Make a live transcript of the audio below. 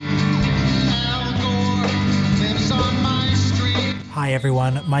Hi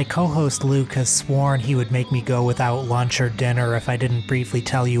everyone, my co-host Luke has sworn he would make me go without lunch or dinner if I didn't briefly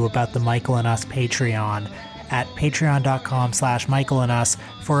tell you about the Michael and Us Patreon. At patreon.com/Michael and Us,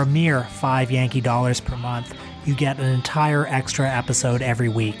 for a mere $5 Yankee per month, you get an entire extra episode every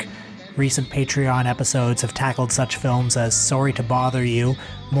week. Recent Patreon episodes have tackled such films as Sorry to Bother You,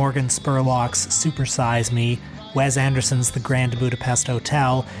 Morgan Spurlock's Super Size Me, Wes Anderson's The Grand Budapest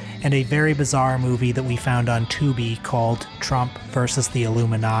Hotel, and a very bizarre movie that we found on Tubi called Trump vs. the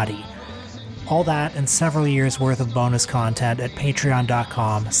Illuminati. All that and several years worth of bonus content at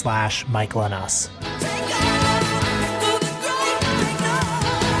patreon.com/Michael and Us.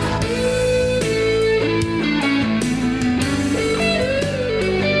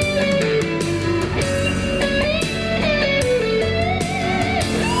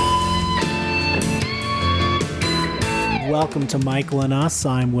 Welcome to Michael and Us.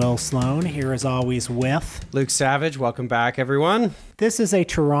 I'm Will Sloan, here as always with Luke Savage. Welcome back, everyone. This is a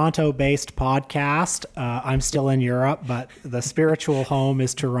Toronto-based podcast. I'm still in Europe, but the spiritual home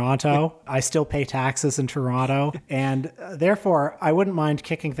is Toronto. I still pay taxes in Toronto, and therefore, I wouldn't mind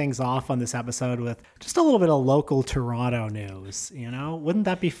kicking things off on this episode with just a little bit of local Toronto news. You know, wouldn't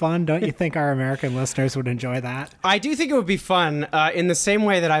that be fun? Don't you think our American listeners would enjoy that? I do think it would be fun, in the same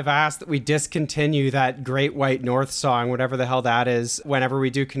way that I've asked that we discontinue that Great White North song, whatever the hell that is, whenever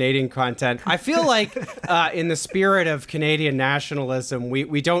we do Canadian content. I feel like in the spirit of Canadian nationalism,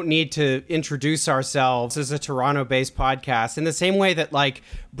 we don't need to introduce ourselves as a Toronto-based podcast in the same way that like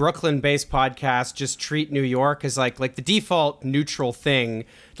Brooklyn-based podcasts just treat New York as like the default neutral thing.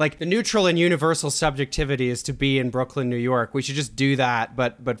 Like the neutral and universal subjectivity is to be in Brooklyn, New York. We should just do that,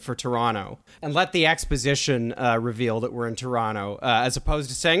 but for Toronto, and let the exposition reveal that we're in Toronto, as opposed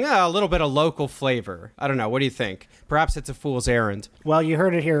to saying a little bit of local flavor. I don't know. What do you think? Perhaps it's a fool's errand. Well, you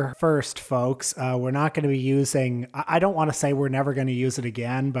heard it here first, folks. We're not going to be using, I don't want to say we're never going to use it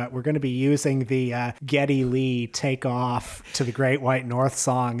again, but we're going to be using the Geddy Lee Take Off to the Great White North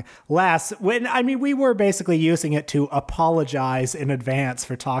song less. We were basically using it to apologize in advance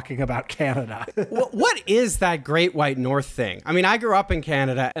for talking about Canada. What is that Great White North thing? I mean, I grew up in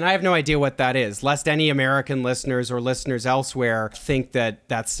Canada, and I have no idea what that is, lest any American listeners or listeners elsewhere think that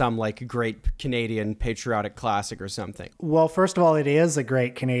that's some like great Canadian patriotic classic or something. Well, first of all, it is a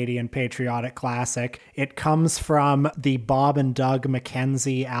great Canadian patriotic classic. It comes from the Bob and Doug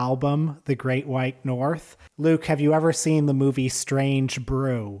McKenzie album, The Great White North. Luke, have you ever seen the movie Strange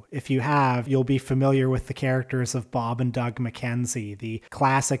Brew? If you have, you'll be familiar with the characters of Bob and Doug McKenzie, the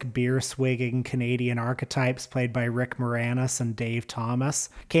classic beer-swigging Canadian archetypes played by Rick Moranis and Dave Thomas.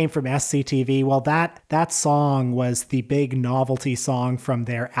 Came from SCTV. Well, that song was the big novelty song from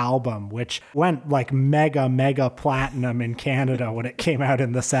their album, which went like mega platinum in Canada when it came out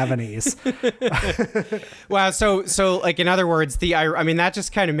in the 70s. Wow. So like, in other words, that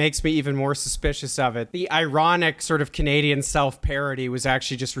just kind of makes me even more suspicious of it. The ironic sort of Canadian self-parody was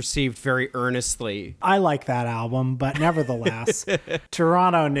actually just received very earnestly. I like that album, but nevertheless,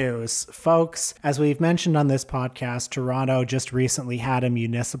 Toronto news. Folks, as we've mentioned on this podcast, Toronto just recently had a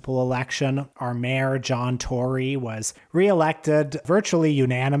municipal election. Our mayor, John Tory, was reelected virtually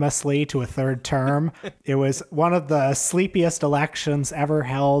unanimously to a third term. It was one of the sleepiest elections ever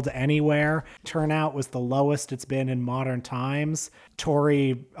held anywhere. Turnout was the lowest it's been in modern times.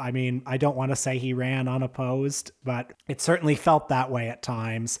 Tory, I don't want to say he ran unopposed, but it certainly felt that way at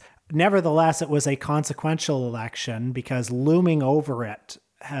times. Nevertheless, it was a consequential election because looming over it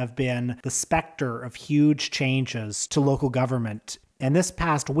have been the specter of huge changes to local government. And this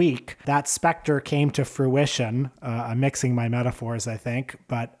past week, that specter came to fruition. I'm mixing my metaphors, I think,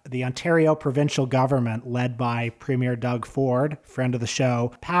 but the Ontario provincial government, led by Premier Doug Ford, friend of the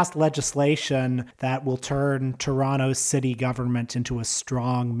show, passed legislation that will turn Toronto's city government into a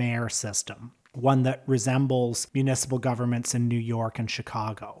strong mayor system, one that resembles municipal governments in New York and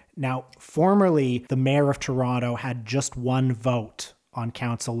Chicago. Now, formerly, the mayor of Toronto had just one vote on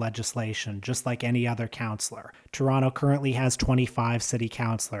council legislation, just like any other councillor. Toronto currently has 25 city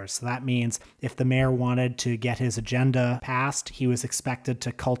councillors, so that means if the mayor wanted to get his agenda passed, he was expected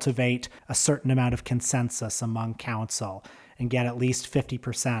to cultivate a certain amount of consensus among council and get at least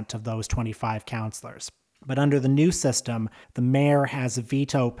 50% of those 25 councillors. But under the new system, the mayor has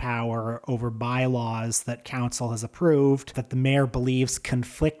veto power over bylaws that council has approved that the mayor believes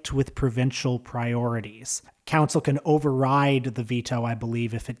conflict with provincial priorities. Council can override the veto, I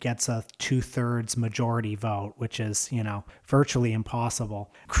believe, if it gets a 2/3 majority vote, which is, virtually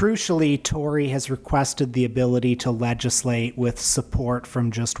impossible. Crucially, Tory has requested the ability to legislate with support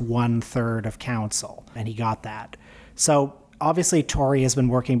from just 1/3 of council, and he got that. So obviously Tory has been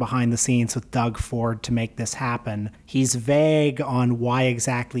working behind the scenes with Doug Ford to make this happen. He's vague on why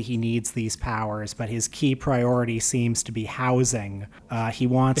exactly he needs these powers, but his key priority seems to be housing. He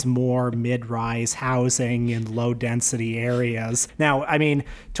wants more mid-rise housing in low-density areas. Now, I mean,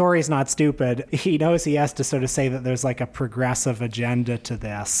 Tory's not stupid. He knows he has to sort of say that there's like a progressive agenda to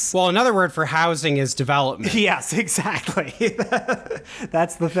this. Well, another word for housing is development. Yes, exactly.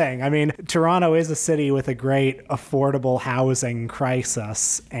 That's the thing. I mean, Toronto is a city with a great affordable housing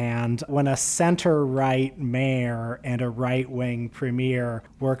crisis, and when a center-right mayor and a right-wing premier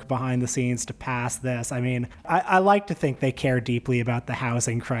work behind the scenes to pass this, I mean, I like to think they care deeply about the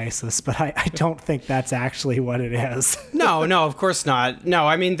housing crisis, but I don't think that's actually what it is. No, of course not. No,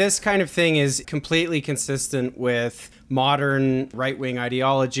 I mean, this kind of thing is completely consistent with modern right-wing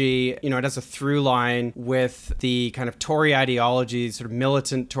ideology. You know, it has a through line with the kind of Tory ideology, sort of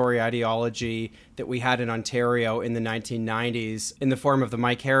militant Tory ideology that we had in Ontario in the 1990s in the form of the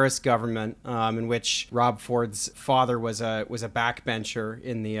Mike Harris government, in which Rob Ford's father was a backbencher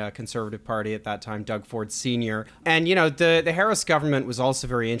in the Conservative Party at that time, Doug Ford Sr. And, you know, the Harris government was also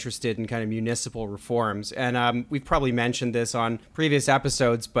very interested in kind of municipal reforms. And we've probably mentioned this on previous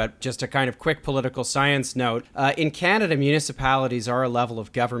episodes, but just a kind of quick political science note. In Canada, municipalities are a level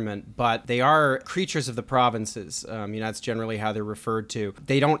of government, but they are creatures of the provinces. You know, that's generally how they're referred to.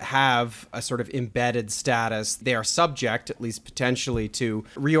 They don't have a sort of embedded status. They are subject, at least potentially, to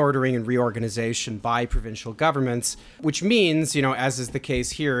reordering and reorganization by provincial governments, which means, you know, as is the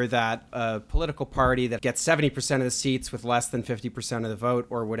case here, that a political party that gets 70% of the seats with less than 50% of the vote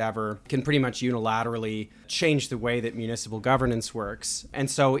or whatever can pretty much unilaterally change the way that municipal governance works. And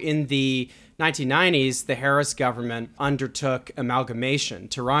so in the 1990s, the Harris government undertook amalgamation.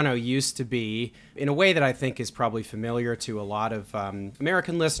 Toronto used to be, in a way that I think is probably familiar to a lot of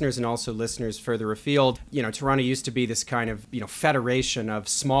American listeners and also listeners further afield, you know, Toronto used to be this kind of, you know, federation of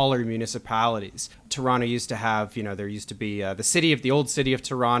smaller municipalities. Toronto used to have, you know, there used to be the old city of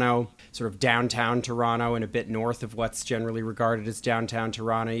Toronto, sort of downtown Toronto and a bit north of what's generally regarded as downtown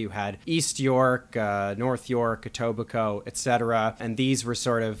Toronto. You had East York, North York, Etobicoke, etc. And these were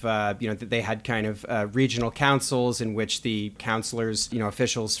sort of, you know, they had kind of regional councils in which the councillors, you know,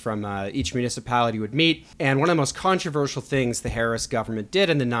 officials from each municipality would meet. And one of the most controversial things the Harris government did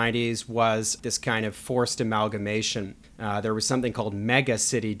in the 90s was this kind of forced amalgamation. There was something called Mega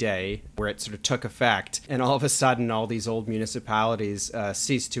City Day, where it sort of took effect, and all of a sudden all these old municipalities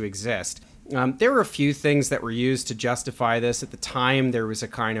ceased to exist. There were a few things that were used to justify this. At the time, there was a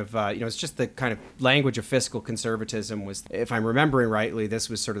kind of, you know, it's just the kind of language of fiscal conservatism was, if I'm remembering rightly, this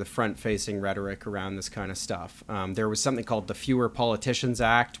was sort of the front-facing rhetoric around this kind of stuff. There was something called the Fewer Politicians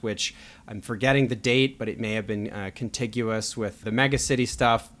Act, which I'm forgetting the date, but it may have been contiguous with the megacity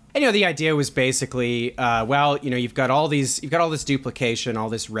stuff. And, you know, the idea was basically, well, you know, you've got all this duplication, all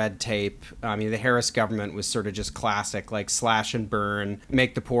this red tape. The Harris government was sort of just classic, like slash and burn,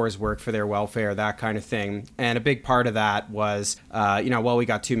 make the poor's work for their welfare, that kind of thing. And a big part of that was, well, we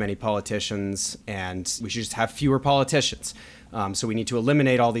got too many politicians and we should just have fewer politicians. So we need to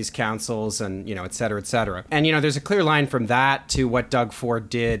eliminate all these councils and, you know, et cetera, et cetera. And, you know, there's a clear line from that to what Doug Ford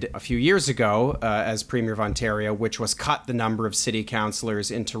did a few years ago as Premier of Ontario, which was cut the number of city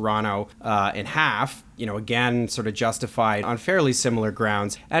councillors in Toronto in half. You know, again, sort of justified on fairly similar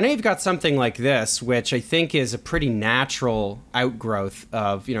grounds. And now you've got something like this, which I think is a pretty natural outgrowth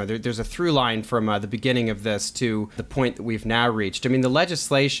of, you know, there's a through line from the beginning of this to the point that we've now reached. I mean, the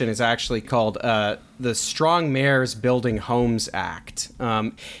legislation is actually called the Strong Mayors Building Homes Act.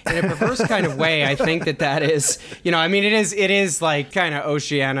 In a perverse kind of way, I think that is, you know, I mean, it is like kind of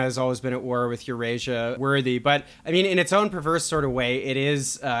Oceania has always been at war with Eurasia worthy. But I mean, in its own perverse sort of way, it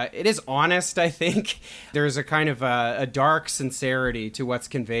is honest, I think. There's a kind of a dark sincerity to what's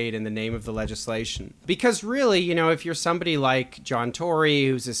conveyed in the name of the legislation. Because really, you know, if you're somebody like John Tory,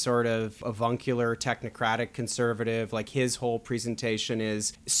 who's a sort of avuncular, technocratic conservative, like his whole presentation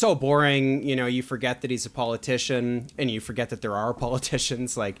is so boring, you know, you forget that he's a politician and you forget that there are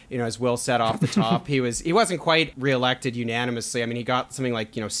politicians. Like, you know, as Will said off the top, he wasn't quite reelected unanimously. I mean, he got something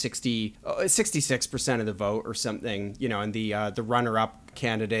like, you know, 66% of the vote or something, you know, and the runner-up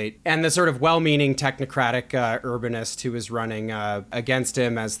candidate and the sort of well-meaning technocratic urbanist who was running against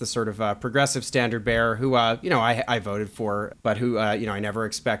him as the sort of progressive standard bearer who, you know, I voted for, but who, you know, I never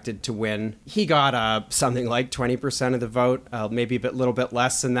expected to win. He got something like 20% of the vote, maybe a little bit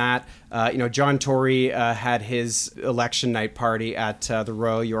less than that. You know, John Tory had his election night party at the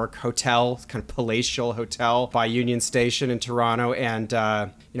Royal York Hotel, kind of palatial hotel by Union Station in Toronto, and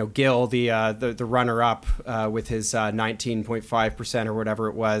you know, Gill, the runner-up with his 19.5% or whatever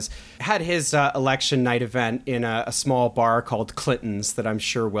it was, had his election night event in a small bar called Clinton's that I'm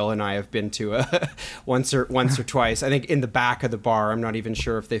sure Will and I have been to once or twice. I think in the back of the bar. I'm not even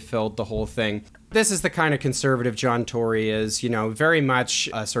sure if they filled the whole thing. This is the kind of conservative John Tory is, very much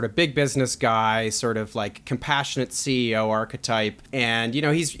a sort of big business guy, sort of like compassionate CEO archetype. And,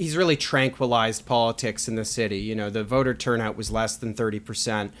 he's really tranquilized politics in the city. The voter turnout was less than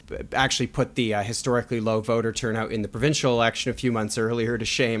 30%. Actually put the historically low voter turnout in the provincial election a few months earlier to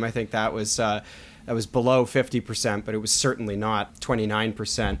shame. I think that was below 50%, but it was certainly not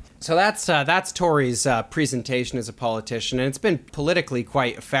 29%. So that's Tory's presentation as a politician, and it's been politically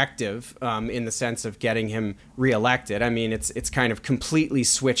quite effective in the sense of getting him reelected. I mean, it's kind of completely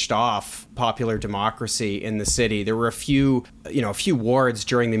switched off popular democracy in the city. There were a few wards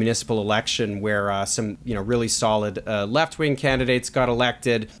during the municipal election where some really solid left-wing candidates got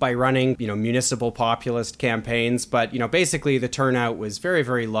elected by running municipal populist campaigns, but basically the turnout was very,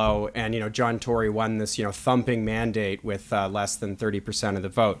 very low, and John Tory won this thumping mandate with less than 30% of the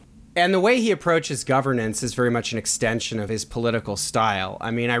vote. And the way he approaches governance is very much an extension of his political style.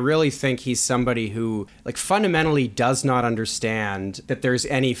 I mean, I really think he's somebody who, fundamentally does not understand that there's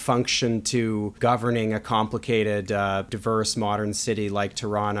any function to governing a complicated, diverse, modern city like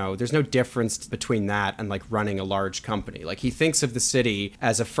Toronto. There's no difference between that and, running a large company. He thinks of the city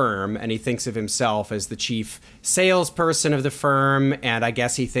as a firm, and he thinks of himself as the chief salesperson of the firm, and I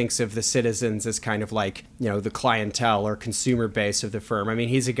guess he thinks of the citizens as kind of the clientele or consumer base of the firm. I mean,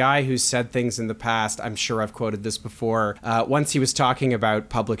 he's a guy who's said things in the past, I'm sure I've quoted this before, once he was talking about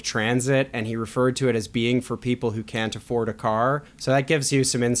public transit, and he referred to it as being for people who can't afford a car. So that gives you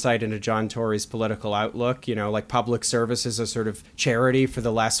some insight into John Tory's political outlook, public service is a sort of charity for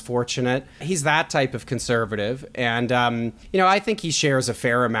the less fortunate. He's that type of conservative, and, I think he shares a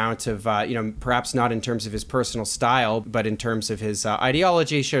fair amount of, perhaps not in terms of his personal style, but in terms of his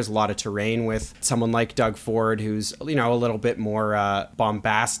ideology. He shares a lot of terrain with someone like Doug Ford, who's, a little bit more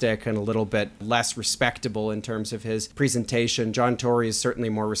bombastic and a little bit less respectable in terms of his presentation. John Tory is certainly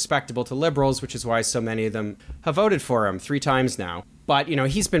more respectable to Liberals, which is why so many of them have voted for him 3 times now. But,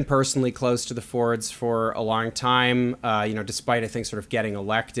 he's been personally close to the Fords for a long time, despite, I think, sort of getting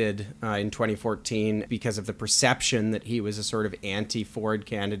elected in 2014 because of the perception that he was a sort of anti-Ford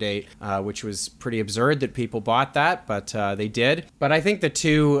candidate, which was pretty absurd that people bought that, but they did. But I think the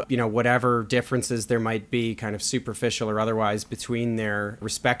two, whatever differences there might be, kind of superficial or otherwise, between their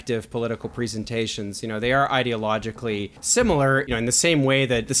respective political presentations, they are ideologically similar, in the same way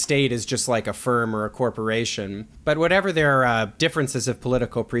that the state is just like a firm or a corporation. But whatever their differences of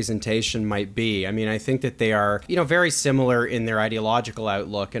political presentation might be, I mean, I think that they are, very similar in their ideological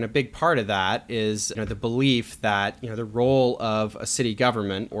outlook. And a big part of that is, the belief that, the role of a city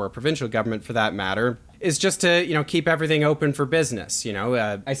government, or a provincial government for that matter, is just to, keep everything open for business.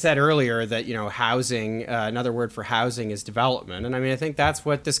 I said earlier that, housing, another word for housing is development. And I mean, I think that's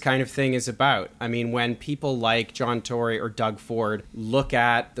what this kind of thing is about. I mean, when people like John Tory or Doug Ford look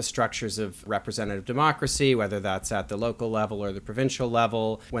at the structures of representative democracy, whether that's at the local level or the provincial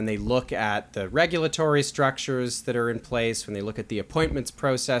level, when they look at the regulatory structures that are in place, when they look at the appointments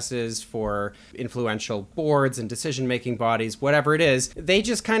processes for influential boards and decision-making bodies, whatever it is, they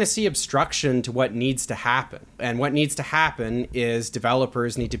just kind of see obstruction to what needs to happen. And what needs to happen is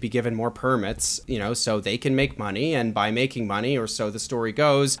developers need to be given more permits, so they can make money. And by making money, or so the story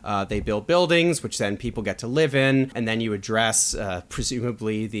goes, they build buildings, which then people get to live in. And then you address,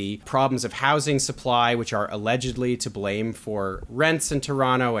 presumably, the problems of housing supply, which are allegedly to blame for rents in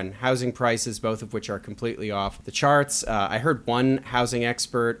Toronto and housing prices, both of which are completely off the charts. I heard one housing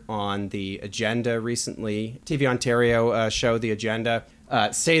expert on The Agenda recently, TV Ontario show The Agenda,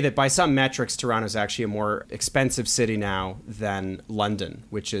 say that by some metrics, Toronto is actually a more expensive city now than London,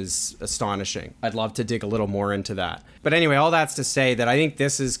 which is astonishing. I'd love to dig a little more into that. But anyway, all that's to say that I think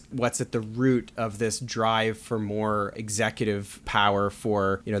this is what's at the root of this drive for more executive power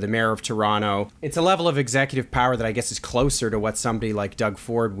for, the mayor of Toronto. It's a level of executive power that I guess is closer to what somebody like Doug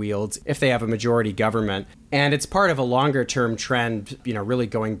Ford wields if they have a majority government. And it's part of a longer term trend, really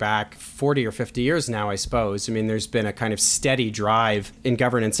going back 40 or 50 years now, I suppose. I mean, there's been a kind of steady drive in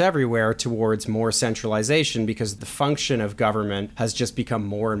governance everywhere towards more centralization because the function of government has just become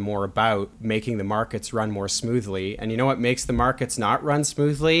more and more about making the markets run more smoothly. And you know what makes the markets not run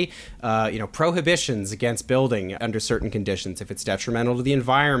smoothly? Prohibitions against building under certain conditions, if it's detrimental to the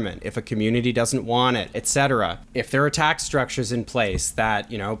environment, if a community doesn't want it, etc. If there are tax structures in place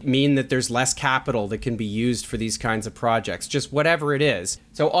that, mean that there's less capital that can be used for these kinds of projects, just whatever it is,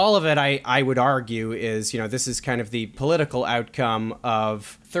 So all of it, I would argue, is, this is kind of the political outcome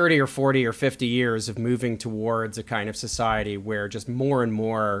of 30 or 40 or 50 years of moving towards a kind of society where just more and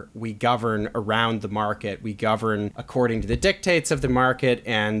more we govern around the market. We govern according to the dictates of the market,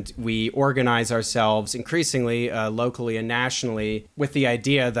 and we organize ourselves increasingly locally and nationally with the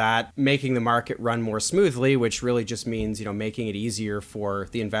idea that making the market run more smoothly, which really just means, making it easier for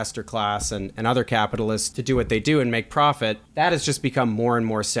the investor class and other capitalists to do what they do and make profit, that has just become more and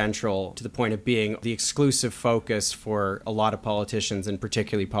more central to the point of being the exclusive focus for a lot of politicians, and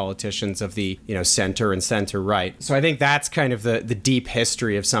particularly politicians of the center and center right. So I think that's kind of the deep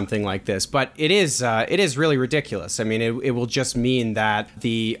history of something like this. But it is really ridiculous. I mean, it will just mean that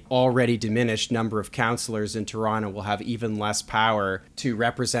the already diminished number of councillors in Toronto will have even less power to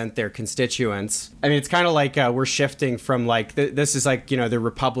represent their constituents. I mean, it's kind of like we're shifting from this is the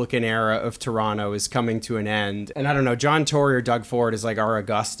Republican era of Toronto is coming to an end. And I don't know, John Tory or Doug Ford is like our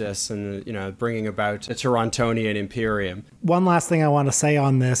Augustus and bringing about a Torontonian imperium. One last thing I want to say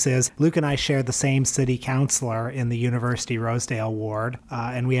on this is Luke and I share the same city councillor in the University Rosedale ward,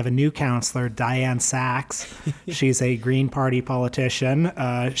 and we have a new councillor, Diane Sachs. She's a Green Party politician.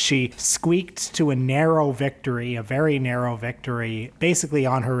 She squeaked to a very narrow victory, basically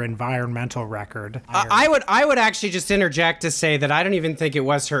on her environmental record. I would actually just interject to say that I don't even think it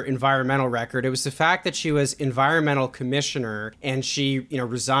was her environmental record. It was the fact that she was environmental commissioner, and she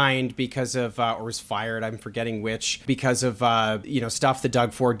resigned because of or was fired, I'm forgetting which, because of stuff the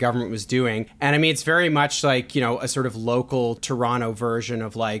Doug Ford government was doing. And I mean, it's very much like a sort of local Toronto version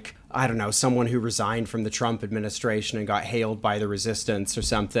of I don't know, someone who resigned from the Trump administration and got hailed by the resistance or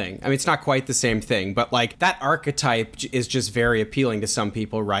something. I mean, it's not quite the same thing, but that archetype is just very appealing to some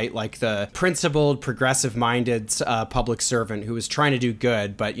people, right? Like the principled, progressive-minded public servant who was trying to do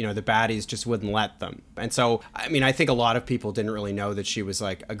good, but, the baddies just wouldn't let them. And so, I mean, I think a lot of people didn't really know that she was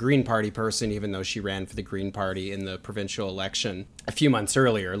a Green Party person, even though she ran for the Green Party in the provincial election a few months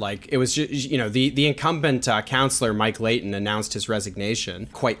earlier. It was just, the incumbent councillor, Mike Layton, announced his resignation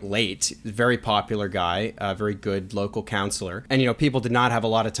quite late. Very popular guy, very good local councillor. And, people did not have a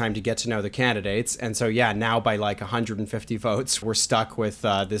lot of time to get to know the candidates. And so, now by 150 votes, we're stuck with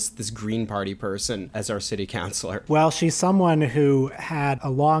this Green Party person as our city councillor. Well, she's someone who had a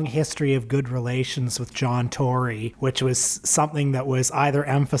long history of good relations with John Tory, which was something that was either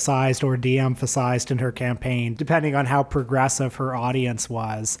emphasized or de-emphasized in her campaign, depending on how progressive her audience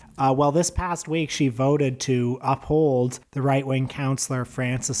was. Well, this past week, she voted to uphold the right-wing councillor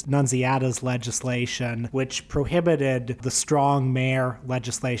Francis Nunziata's legislation, which prohibited the strong mayor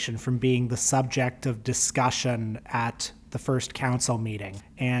legislation from being the subject of discussion at the first council meeting.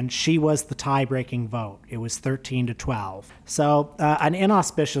 And she was the tie-breaking vote. It was 13-12. So an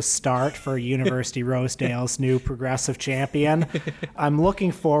inauspicious start for University Rosedale's new progressive champion. I'm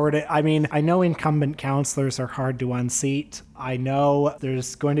looking forward to, I mean, I know incumbent councillors are hard to unseat. I know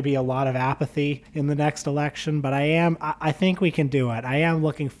there's going to be a lot of apathy in the next election, but I think we can do it. I am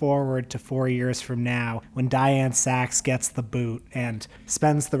looking forward to 4 years from now when Diane Sachs gets the boot and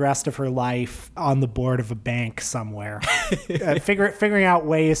spends the rest of her life on the board of a bank somewhere, figuring out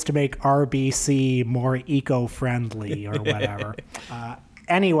ways to make RBC more eco-friendly or whatever.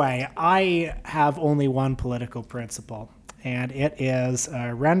 Anyway, I have only one political principle, and it is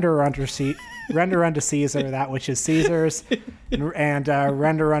render unto Caesar that which is Caesar's, and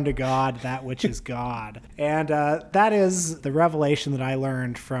render unto God that which is God. And that is the revelation that I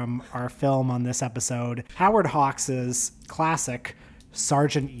learned from our film on this episode, Howard Hawks' classic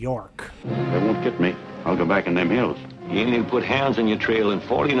Sergeant York. They won't get me. I'll go back in them hills. You ain't even put hounds on your trail in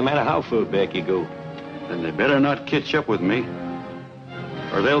 40, no matter how far back you go. Then they better not catch up with me,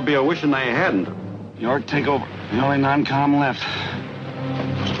 or they'll be a-wishing they hadn't. York, take over. The only non-com left.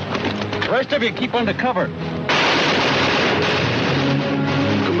 The rest of you keep under cover.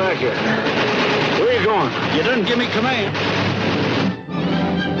 Come back here. Where are you going? You didn't give me command.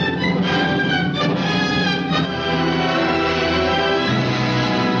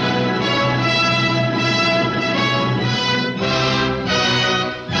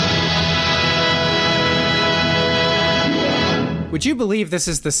 Would you believe this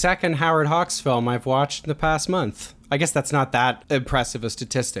is the second Howard Hawks film I've watched in the past month? I guess that's not that impressive a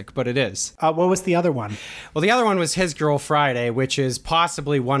statistic, but it is. What was the other one? Well, the other one was His Girl Friday, which is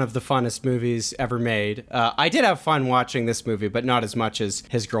possibly one of the funnest movies ever made. I did have fun watching this movie, but not as much as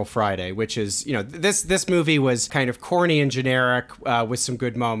His Girl Friday, which is, this movie was kind of corny and generic with some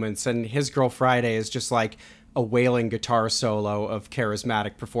good moments, and His Girl Friday is just like a wailing guitar solo of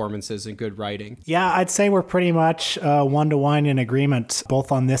charismatic performances and good writing. Yeah, I'd say we're pretty much 1-to-1 in agreement, both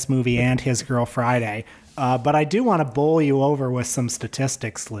on this movie and His Girl Friday. But I do want to bowl you over with some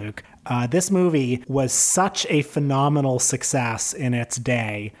statistics, Luke. This movie was such a phenomenal success in its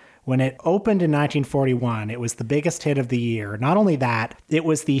day. When it opened in 1941, it was the biggest hit of the year. Not only that, it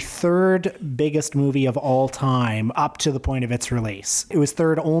was the third biggest movie of all time up to the point of its release. It was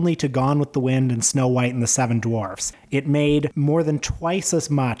third only to Gone with the Wind and Snow White and the Seven Dwarfs. It made more than twice as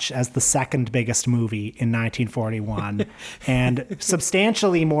much as the second biggest movie in 1941, and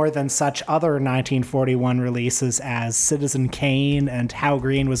substantially more than such other 1941 releases as Citizen Kane and How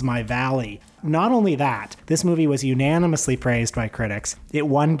Green Was My Valley. Not only that, this movie was unanimously praised by critics. It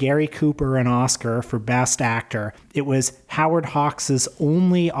won Gary Cooper an Oscar for Best Actor. It was Howard Hawks'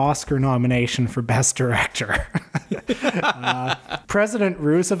 only Oscar nomination for Best Director. President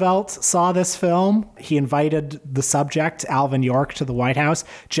Roosevelt saw this film. He invited the subject, Alvin York, to the White House.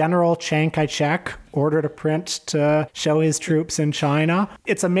 General Chiang Kai-shek ordered a print to show his troops in China.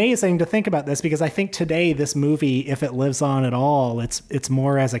 It's amazing to think about this because I think today this movie, if it lives on at all, it's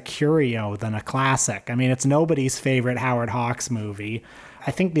more as a curio than a classic. I mean, it's nobody's favorite Howard Hawks movie. I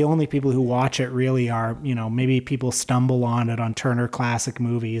think the only people who watch it really are, maybe people stumble on it on Turner Classic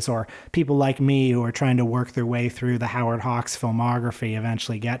Movies, or people like me who are trying to work their way through the Howard Hawks filmography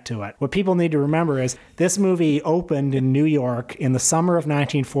eventually get to it. What people need to remember is this movie opened in New York in the summer of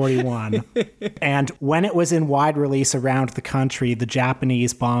 1941, and when it was in wide release around the country, the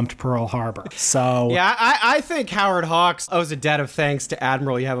Japanese bombed Pearl Harbor. So yeah, I think Howard Hawks owes a debt of thanks to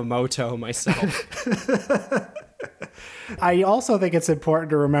Admiral Yamamoto myself. I also think it's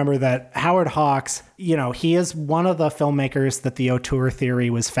important to remember that Howard Hawks, he is one of the filmmakers that the auteur theory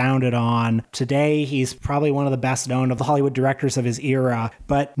was founded on. Today, he's probably one of the best known of the Hollywood directors of his era,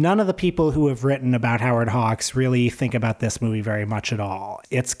 but none of the people who have written about Howard Hawks really think about this movie very much at all.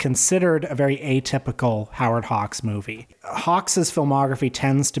 It's considered a very atypical Howard Hawks movie. Hawks's filmography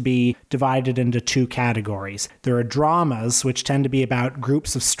tends to be divided into two categories. There are dramas, which tend to be about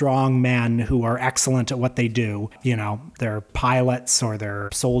groups of strong men who are excellent at what they do. They're pilots or they're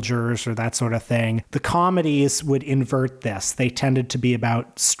soldiers or that sort of thing. The comedies would invert this. They tended to be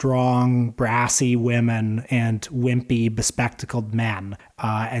about strong, brassy women and wimpy, bespectacled men.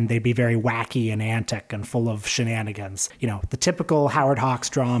 And they'd be very wacky and antic and full of shenanigans. The typical Howard Hawks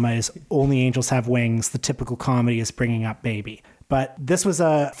drama is Only Angels Have Wings. The typical comedy is Bringing Up Baby. But this was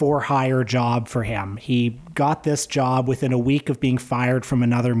a for-hire job for him. He got this job within a week of being fired from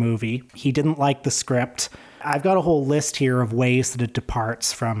another movie. He didn't like the script. I've got a whole list here of ways that it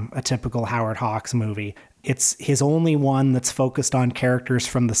departs from a typical Howard Hawks movie. It's his only one that's focused on characters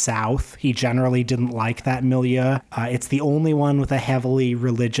from the South. He generally didn't like that milieu. It's the only one with a heavily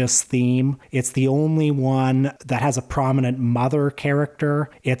religious theme. It's the only one that has a prominent mother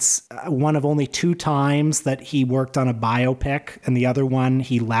character. It's one of only 2 times that he worked on a biopic, and the other one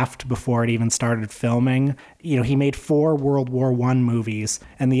he left before it even started filming. He made 4 World War I movies,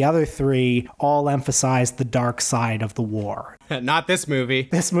 and the other 3 all emphasized the dark side of the war. Not this movie.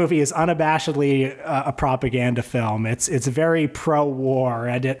 This movie is unabashedly a propaganda film. It's very pro-war,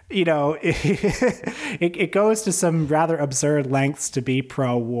 and it goes to some rather absurd lengths to be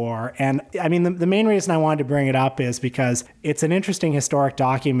pro-war. And I mean, the main reason I wanted to bring it up is because it's an interesting historic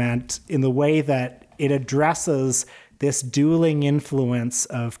document in the way that it addresses this dueling influence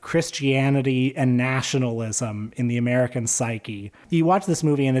of Christianity and nationalism in the American psyche. You watch this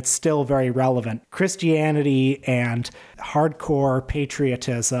movie and it's still very relevant. Christianity and hardcore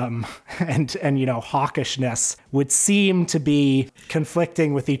patriotism and hawkishness would seem to be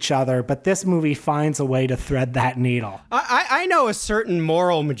conflicting with each other, but this movie finds a way to thread that needle. I know a certain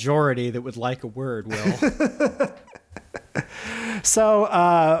moral majority that would like a word, Will.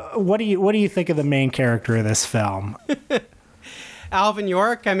 So, what do you think of the main character of this film? Alvin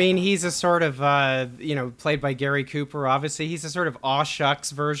York, I mean, he's a sort of, played by Gary Cooper, obviously. He's a sort of aw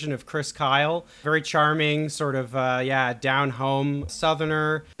shucks version of Chris Kyle. Very charming, sort of, down-home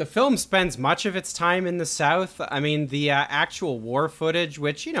Southerner. The film spends much of its time in the South. I mean, the actual war footage,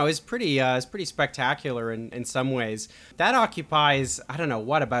 which, is pretty spectacular in some ways. That occupies,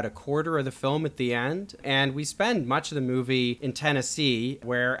 about a quarter of the film at the end. And we spend much of the movie in Tennessee,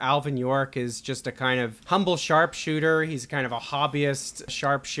 where Alvin York is just a kind of humble sharpshooter. He's kind of a hobbyist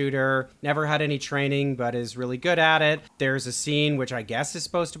sharpshooter, never had any training, but is really good at it. There's a scene, which I guess is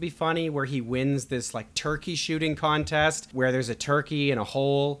supposed to be funny, where he wins this turkey shooting contest, where there's a turkey in a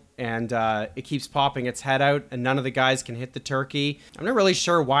hole, and it keeps popping its head out, and none of the guys can hit the turkey. I'm not really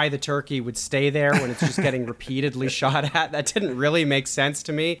sure why the turkey would stay there when it's just getting repeatedly shot at. That didn't really make sense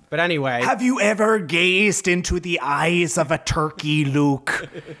to me. But anyway. Have you ever gazed into the eyes of a turkey, Luke?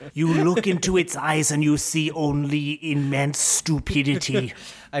 You look into its eyes and you see only immense stupidity.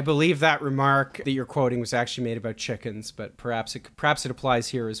 I believe that remark that you're quoting was actually made about chickens, but perhaps it applies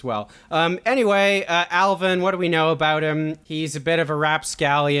here as well. Anyway, Alvin, what do we know about him? He's a bit of a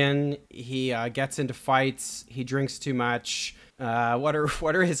rapscallion. He gets into fights. He drinks too much. What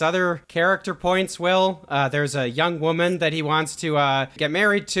are his other character points, Will? There's a young woman that he wants to get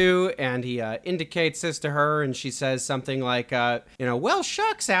married to, and he indicates this to her, and she says something like, well,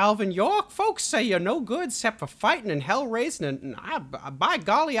 shucks, Alvin York, folks say you're no good except for fighting and hell raising, and by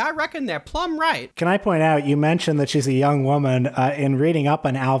golly, I reckon they're plumb right. Can I point out, you mentioned that she's a young woman. In reading up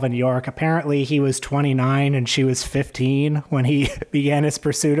on Alvin York, apparently he was 29 and she was 15 when he began his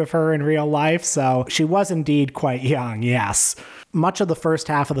pursuit of her in real life, so she was indeed quite young, yes. Much of the first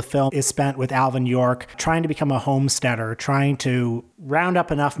half of the film is spent with Alvin York trying to become a homesteader, trying to round up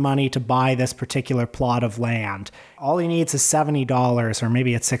enough money to buy this particular plot of land. All he needs is $70, or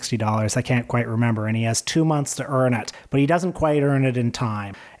maybe it's $60, I can't quite remember, and he has 2 months to earn it, but he doesn't quite earn it in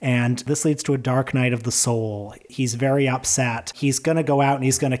time. And this leads to a dark night of the soul. He's very upset. He's going to go out and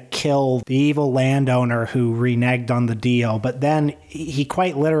he's going to kill the evil landowner who reneged on the deal, but then he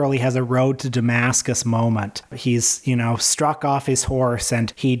quite literally has a road to Damascus moment. He's, struck off his horse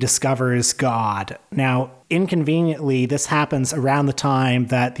and he discovers God. Now, inconveniently, this happens around the time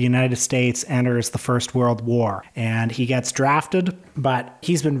that the United States enters the First World War, and he gets drafted, but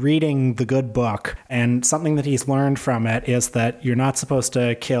he's been reading the good book, and something that he's learned from it is that you're not supposed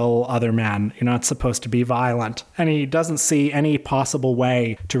to kill other men. You're not supposed to be violent. And he doesn't see any possible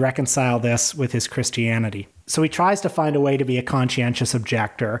way to reconcile this with his Christianity. So he tries to find a way to be a conscientious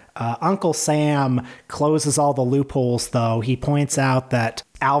objector. Uncle Sam closes all the loopholes, though. He points out that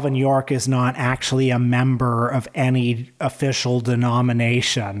Alvin York is not actually a member of any official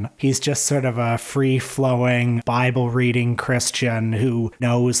denomination. He's just sort of a free-flowing, Bible-reading Christian who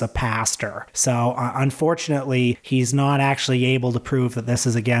knows a pastor. So unfortunately, he's not actually able to prove that this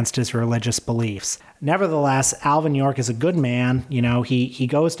is against his religious beliefs. Nevertheless, Alvin York is a good man. He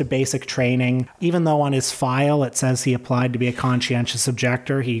goes to basic training. Even though on his file it says he applied to be a conscientious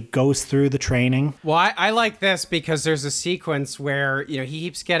objector, he goes through the training. Well, I like this because there's a sequence where,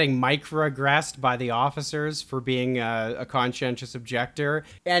 he keeps getting microaggressed by the officers for being a conscientious objector.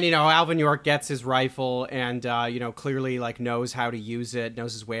 And, Alvin York gets his rifle and, clearly knows how to use it,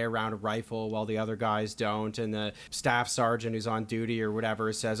 knows his way around a rifle while the other guys don't. And the staff sergeant who's on duty or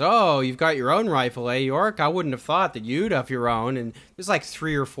whatever says, "Oh, you've got your own rifle, eh, York? I wouldn't have thought that you'd have your own." And there's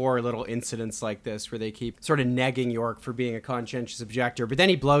 3 or 4 little incidents like this where they keep sort of negging York for being a conscientious objector, but then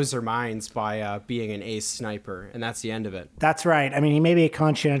he blows their minds by being an ace sniper, and that's the end of it. That's right. I mean, he may be a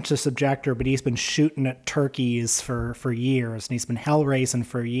conscientious objector, but he's been shooting at turkeys for years, and he's been hell raising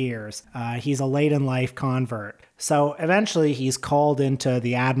for years. He's a late-in-life convert. So eventually he's called into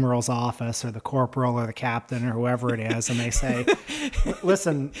the admiral's office or the corporal or the captain or whoever it is, and they say,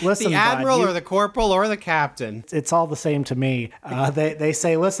 listen, the admiral or the corporal or the captain. It's all the same to me. They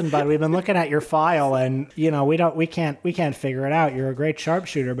say, "Listen, bud, we've been looking at your file, and we can't figure it out. You're a great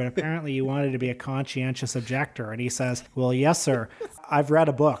sharpshooter, but apparently you wanted to be a conscientious objector." And he says, "Well, yes, sir. I've read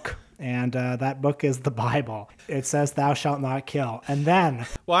a book. And that book is the Bible. It says, 'Thou shalt not kill.'" And then...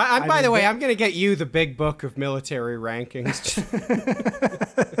 Well, by the way, I'm going to get you the big book of military rankings.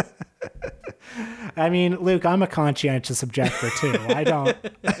 I mean, Luke, I'm a conscientious objector, too. I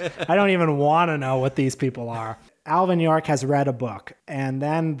don't even want to know what these people are. Alvin York has read a book, and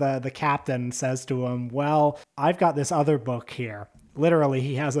then the captain says to him, "Well, I've got this other book here." Literally,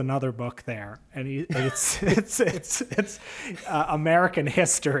 he has another book there, and it's American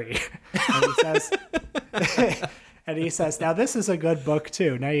history. And he says, "Now this is a good book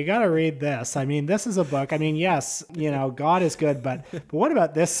too. Now you got to read this. I mean, this is a book. I mean, yes, God is good, but what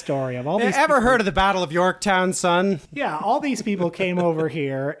about this story of all these? Ever heard of the Battle of Yorktown, son? Yeah, all these people came over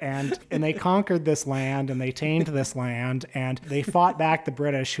here and they conquered this land and they tamed this land and they fought back the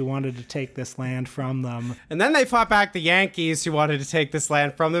British who wanted to take this land from them. And then they fought back the Yankees who wanted to take this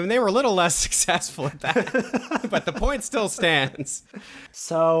land from them, and they were a little less successful at that. But the point still stands."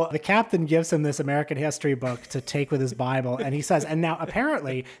 So the captain gives him this American history book to take with his Bible, and he says, "And now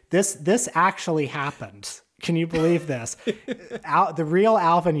apparently this actually happened." Can you believe this? The real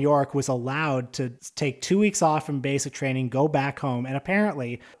Alvin York was allowed to take 2 weeks off from basic training, go back home, and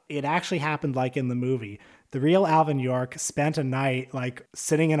apparently it actually happened like in the movie. The real Alvin York spent a night like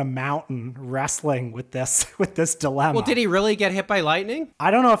sitting in a mountain wrestling with this dilemma. Well, did he really get hit by lightning?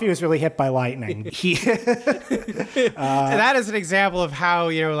 I don't know if he was really hit by lightning. That is an example of how,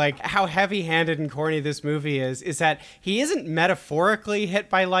 how heavy-handed and corny this movie is that he isn't metaphorically hit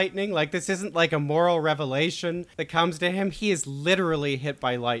by lightning. Like, this isn't like a moral revelation that comes to him. He is literally hit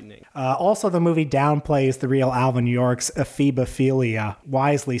by lightning. Also, the movie downplays the real Alvin York's ephebophilia,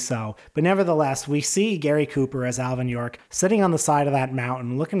 wisely so. But nevertheless, we see Gary Cooper as Alvin York sitting on the side of that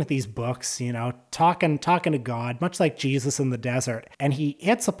mountain, looking at these books, talking to God, much like Jesus in the desert. And he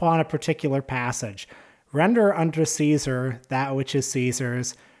hits upon a particular passage. Render unto Caesar that which is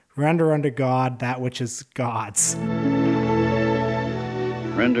Caesar's, render unto God that which is God's.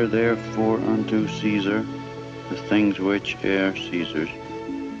 Render therefore unto Caesar the things which are Caesar's,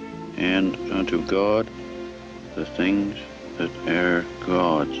 and unto God the things that are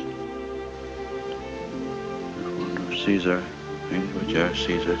God's. Unto Caesar things which are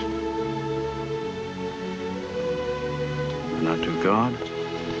Caesar's, and unto God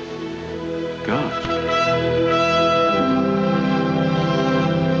God's.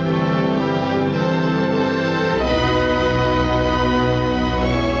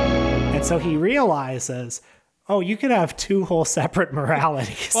 And so he realizes, oh, you could have two whole separate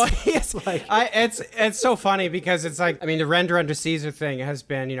moralities. Well, it's so funny because it's like, the render unto Caesar thing has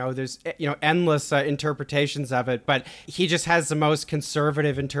been, there's, endless interpretations of it, but he just has the most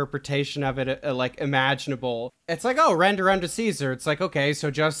conservative interpretation of it, imaginable. It's like, oh, render unto Caesar. It's like, okay,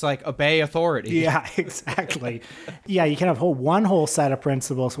 so just like obey authority. Yeah, exactly. Yeah, you can have one whole set of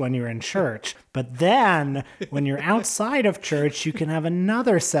principles when you're in church, but then when you're outside of church, you can have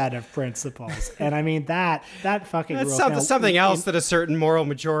another set of principles. And that fucking That's rules. something else that a certain moral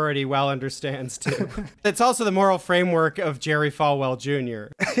majority well understands too. It's also the moral framework of Jerry Falwell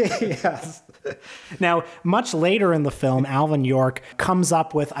Jr. Yes. Now, much later in the film, Alvin York comes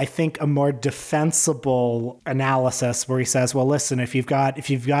up with, I think, a more defensible analysis where he says, well, listen, if you've got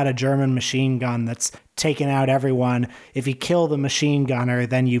a German machine gun that's taken out everyone, if you kill the machine gunner,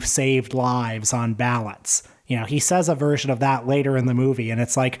 then you've saved lives on balance. He says a version of that later in the movie, and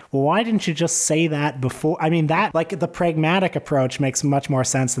it's like, well, why didn't you just say that before? The pragmatic approach makes much more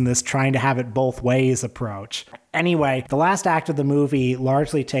sense than this trying to have it both ways approach. Anyway, the last act of the movie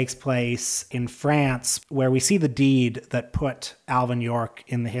largely takes place in France, where we see the deed that put Alvin York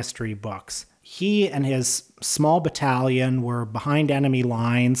in the history books. He and his small battalion were behind enemy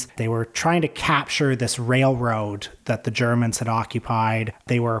lines. They were trying to capture this railroad that the Germans had occupied.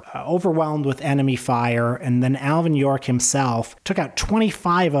 They were overwhelmed with enemy fire, and then Alvin York himself took out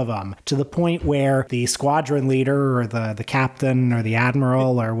 25 of them, to the point where the squadron leader or the captain or the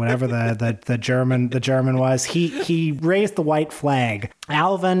admiral or whatever the German was, he raised the white flag.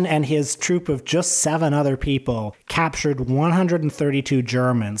 Alvin and his troop of just 7 other people captured 132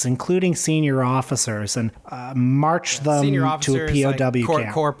 Germans, including senior officers, and marched them to a POW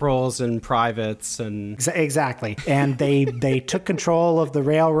camp. Corporals and privates. And exactly. And they took control of the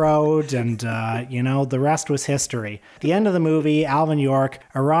railroad, and, the rest was history. At the end of the movie, Alvin York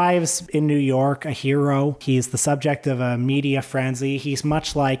arrives in New York, a hero. He's the subject of a media frenzy. He's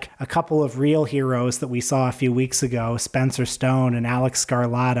much like a couple of real heroes that we saw a few weeks ago, Spencer Stone and Alex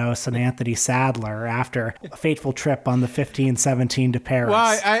Skarlatos and Anthony Sadler, after a fateful trip on the 1517 to Paris.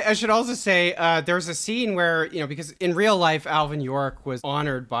 Well, I should also say there's a scene where, because in real life, Alvin York was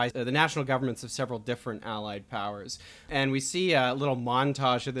honored by the national governments of several different Allied powers. And we see a little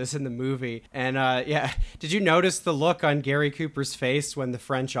montage of this in the movie. And did you notice the look on Gary Cooper's face when the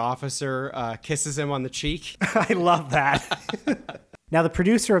French officer kisses him on the cheek? I love that. Now, the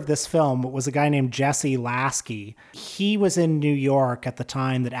producer of this film was a guy named Jesse Lasky. He was in New York at the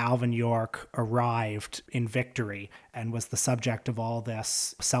time that Alvin York arrived in Victory and was the subject of all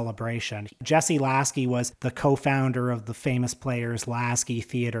this celebration. Jesse Lasky was the co-founder of the famous Players Lasky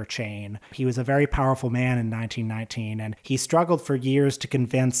theater chain. He was a very powerful man in 1919, and he struggled for years to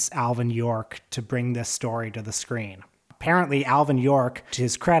convince Alvin York to bring this story to the screen. Apparently, Alvin York, to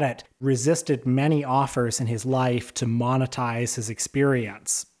his credit, resisted many offers in his life to monetize his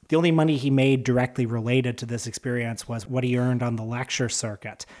experience. The only money he made directly related to this experience was what he earned on the lecture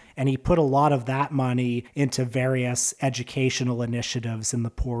circuit. And he put a lot of that money into various educational initiatives in the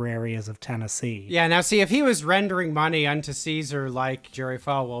poor areas of Tennessee. Yeah, now see, if he was rendering money unto Caesar like Jerry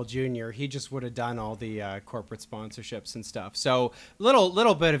Falwell Jr., he just would have done all the corporate sponsorships and stuff. So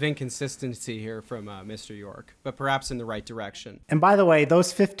little bit of inconsistency here from Mr. York, but perhaps in the right direction. And by the way,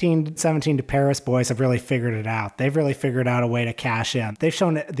 those 1517 to Paris boys have really figured it out. They've really figured out a way to cash in. They've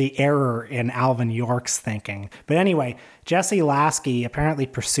shown the error in Alvin York's thinking. But anyway, Jesse Lasky apparently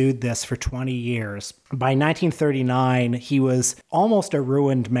pursued pursued this for 20 years. By 1939, he was almost a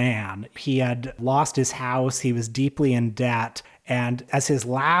ruined man. He had lost his house, he was deeply in debt, and as his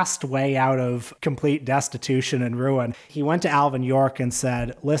last way out of complete destitution and ruin, he went to Alvin York and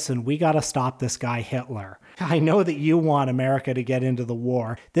said, listen, we got to stop this guy Hitler. I know that you want America to get into the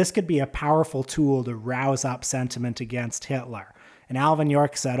war. This could be a powerful tool to rouse up sentiment against Hitler. And Alvin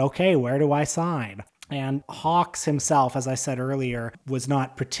York said, okay, where do I sign? And Hawks himself, as I said earlier, was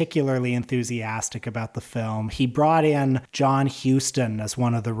not particularly enthusiastic about the film. He brought in John Huston as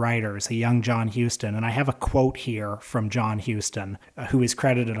one of the writers, a young John Huston. And I have a quote here from John Huston, who is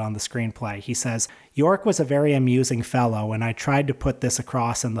credited on the screenplay. He says, York was a very amusing fellow, and I tried to put this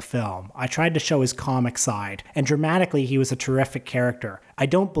across in the film. I tried to show his comic side, and dramatically he was a terrific character. I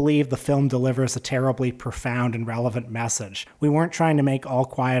don't believe the film delivers a terribly profound and relevant message. We weren't trying to make All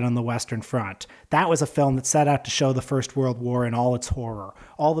Quiet on the Western Front. That was a film that set out to show the First World War in all its horror,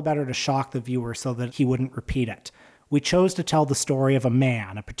 all the better to shock the viewer so that he wouldn't repeat it. We chose to tell the story of a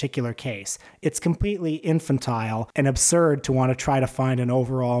man, a particular case. It's completely infantile and absurd to want to try to find an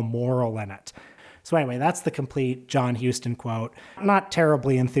overall moral in it. So anyway, that's the complete John Huston quote. I'm not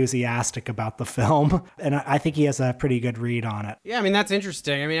terribly enthusiastic about the film, and I think he has a pretty good read on it. Yeah, I mean, that's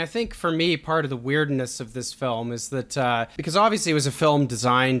interesting. I mean, I think for me, part of the weirdness of this film is that, because obviously it was a film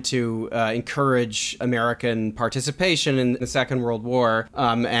designed to encourage American participation in the Second World War,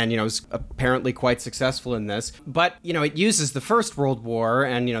 and, it was apparently quite successful in this. But, it uses the First World War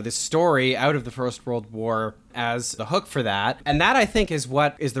and, this story out of the First World War as the hook for that. And that, I think, is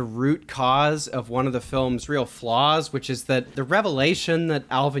what is the root cause of one of the film's real flaws, which is that the revelation that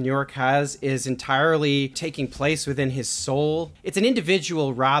Alvin York has is entirely taking place within his soul. It's an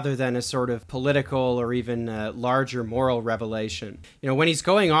individual rather than a sort of political or even larger moral revelation. When he's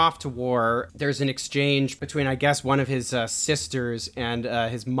going off to war, there's an exchange between, I guess, one of his sisters and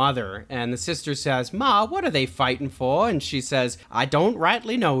his mother. And the sister says, Ma, what are they fighting for? And she says, I don't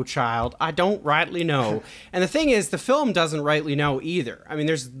rightly know, child. I don't rightly know. And the thing is, the film doesn't rightly know either. I mean,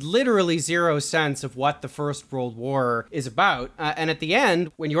 there's literally zero sense of what the First World War is about. And at the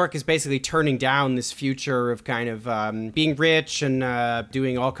end, when York is basically turning down this future of kind of being rich and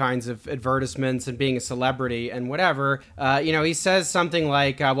doing all kinds of advertisements and being a celebrity and whatever, he says something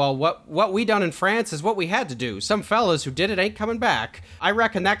like, well, what we done in France is what we had to do. Some fellas who did it ain't coming back. I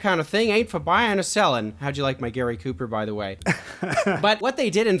reckon that kind of thing ain't for buying or selling. How'd you like my Gary Cooper, by the way? But what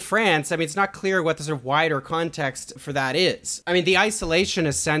they did in France, I mean, it's not clear what the sort of wider context for that is. I mean, the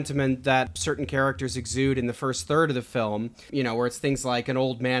isolationist sentiment that certain characters exude in the first third of the film, where it's things like an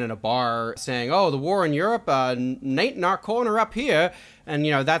old man in a bar saying, oh, the war in Europe, ain't in our corner up here. And,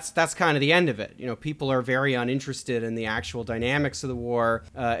 that's kind of the end of it. People are very uninterested in the actual dynamics of the war,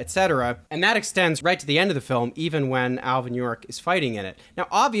 etc. And that extends right to the end of the film, even when Alvin York is fighting in it. Now,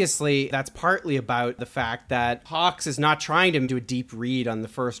 obviously, that's partly about the fact that Hawks is not trying to do a deep read on the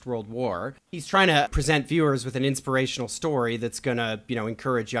First World War. He's trying to present viewers with an inspirational story that's going to,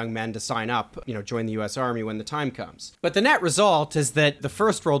 encourage young men to sign up, join the U.S. Army when the time comes. But the net result is that the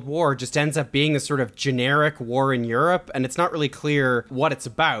First World War just ends up being a sort of generic war in Europe, and it's not really clear what it's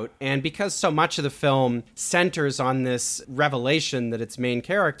about. And because so much of the film centers on this revelation that its main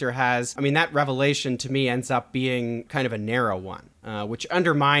character has, I mean, that revelation to me ends up being kind of a narrow one. Which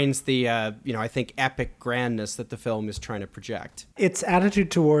undermines the, I think, epic grandness that the film is trying to project. Its attitude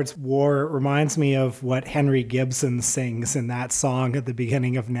towards war reminds me of what Henry Gibson sings in that song at the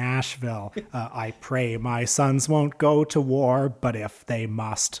beginning of Nashville. I pray my sons won't go to war, but if they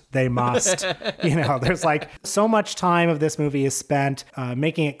must, they must. There's like so much time of this movie is spent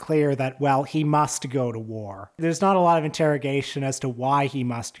making it clear that, well, he must go to war. There's not a lot of interrogation as to why he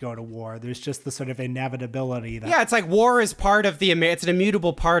must go to war. There's just the sort of inevitability that... Yeah, it's like war is part of it's an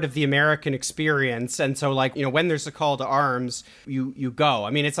immutable part of the American experience. And so, like, when there's a call to arms, you go. I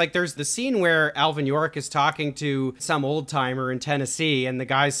mean, it's like there's the scene where Alvin York is talking to some old timer in Tennessee, and the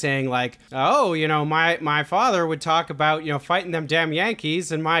guy's saying, like, oh, my father would talk about, fighting them damn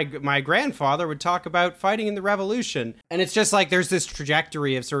Yankees, and my grandfather would talk about fighting in the Revolution. And it's just like there's this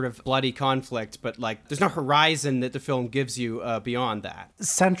trajectory of sort of bloody conflict, but like there's no horizon that the film gives you beyond that.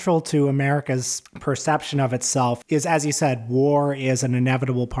 Central to America's perception of itself is, as you said, war is an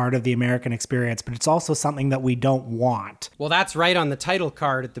inevitable part of the American experience, but it's also something that we don't want. Well, that's right on the title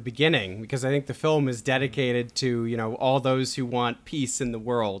card at the beginning, because I think the film is dedicated to, all those who want peace in the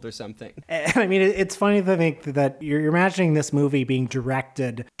world or something. And I mean, it's funny to think that you're imagining this movie being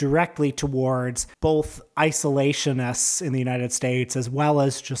directed directly towards both isolationists in the United States, as well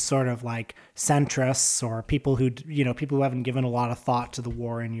as just sort of like centrists or people who haven't given a lot of thought to the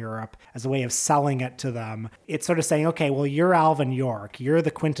war in Europe, as a way of selling it to them. It's sort of saying, okay, well, you're Alvin York. You're the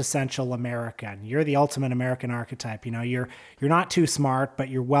quintessential American. You're the ultimate American archetype. You know, you're not too smart, but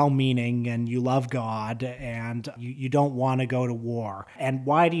you're well-meaning and you love God and you don't want to go to war. And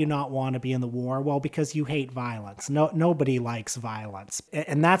why do you not want to be in the war? Well, because you hate violence. Nobody likes violence.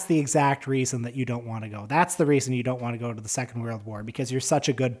 And that's the exact reason that you don't want to go. That's the reason you don't want to go to the Second World War, because you're such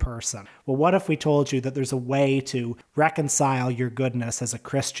a good person. Well, what if we told you that there's a way to reconcile your goodness as a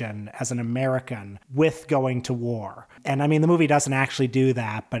Christian, as an American, with going to war? And I mean, the movie doesn't actually do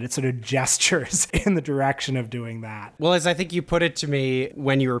that, but it sort of gestures in the direction of doing that. Well, as I think you put it to me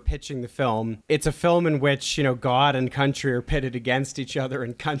when you were pitching the film, it's a film in which, you know, God and country are pitted against each other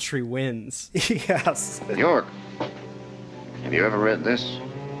and country wins. Yes. York, have you ever read this?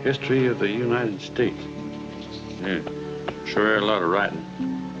 History of the United States. Yeah, sure had a lot of writing.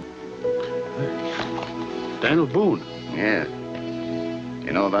 Daniel Boone. Yeah.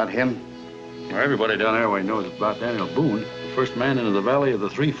 You know about him? Well, everybody down there knows about Daniel Boone, the first man into the Valley of the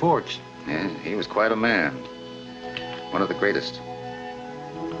Three Forks. Yeah, he was quite a man. One of the greatest.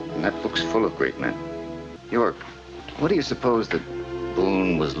 And that book's full of great men. York, what do you suppose that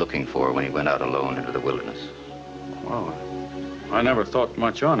Boone was looking for when he went out alone into the wilderness? Well, I never thought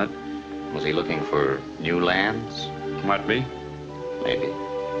much on it. Was he looking for new lands? Might be. Maybe.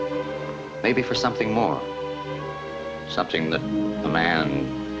 Maybe for something more. Something that a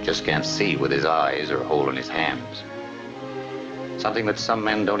man just can't see with his eyes or hold in his hands. Something that some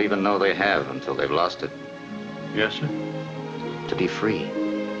men don't even know they have until they've lost it. Yes, sir. To be free.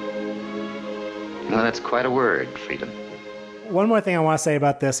 You know, that's quite a word, freedom. One more thing I want to say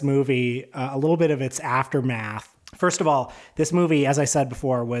about this movie, a little bit of its aftermath. First of all, this movie, as I said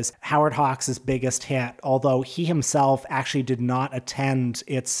before, was Howard Hawks' biggest hit, although he himself actually did not attend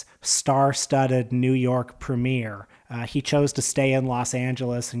its star-studded New York premiere. He chose to stay in Los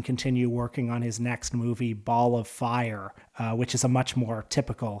Angeles and continue working on his next movie, Ball of Fire, which is a much more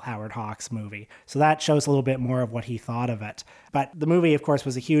typical Howard Hawks movie. So that shows a little bit more of what he thought of it. But the movie, of course,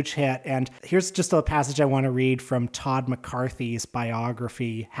 was a huge hit. And here's just a passage I want to read from Todd McCarthy's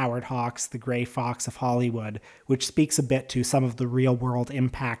biography, Howard Hawks, The Gray Fox of Hollywood, which speaks a bit to some of the real-world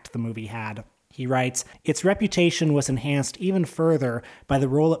impact the movie had. He writes, "Its reputation was enhanced even further by the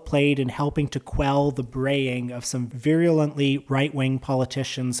role it played in helping to quell the braying of some virulently right-wing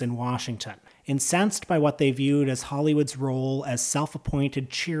politicians in Washington. Incensed by what they viewed as Hollywood's role as self-appointed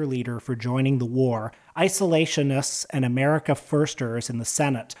cheerleader for joining the war, isolationists and America Firsters in the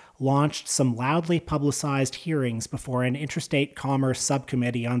Senate launched some loudly publicized hearings before an interstate commerce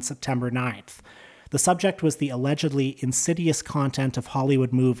subcommittee on September 9th. The subject was the allegedly insidious content of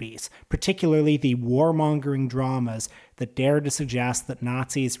Hollywood movies, particularly the warmongering dramas that dared to suggest that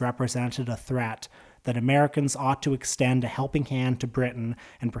Nazis represented a threat, that Americans ought to extend a helping hand to Britain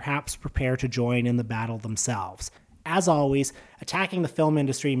and perhaps prepare to join in the battle themselves. As always, attacking the film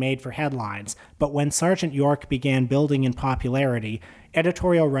industry made for headlines, but when Sergeant York began building in popularity,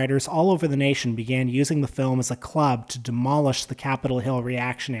 editorial writers all over the nation began using the film as a club to demolish the Capitol Hill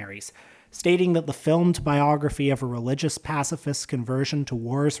reactionaries, stating that the filmed biography of a religious pacifist's conversion to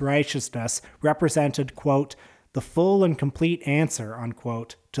war's righteousness represented, quote, the full and complete answer,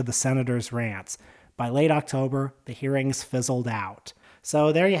 unquote, to the senator's rants. By late October, the hearings fizzled out.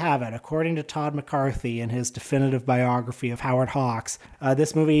 So there you have it. According to Todd McCarthy in his definitive biography of Howard Hawks,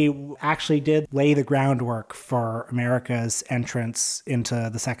 this movie actually did lay the groundwork for America's entrance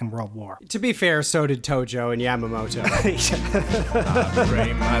into the Second World War. To be fair, so did Tojo and Yamamoto. I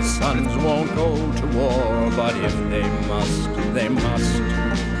pray my sons won't go to war, but if they must, they must.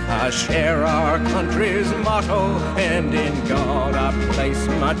 I share our country's motto, and in God I place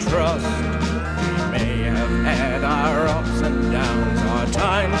my trust. We may have had our ups and downs, our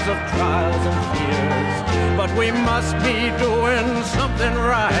times of trials and fears, but we must be doing something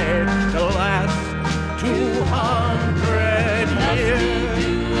right to last 200 years. Must be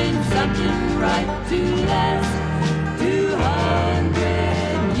doing something right to last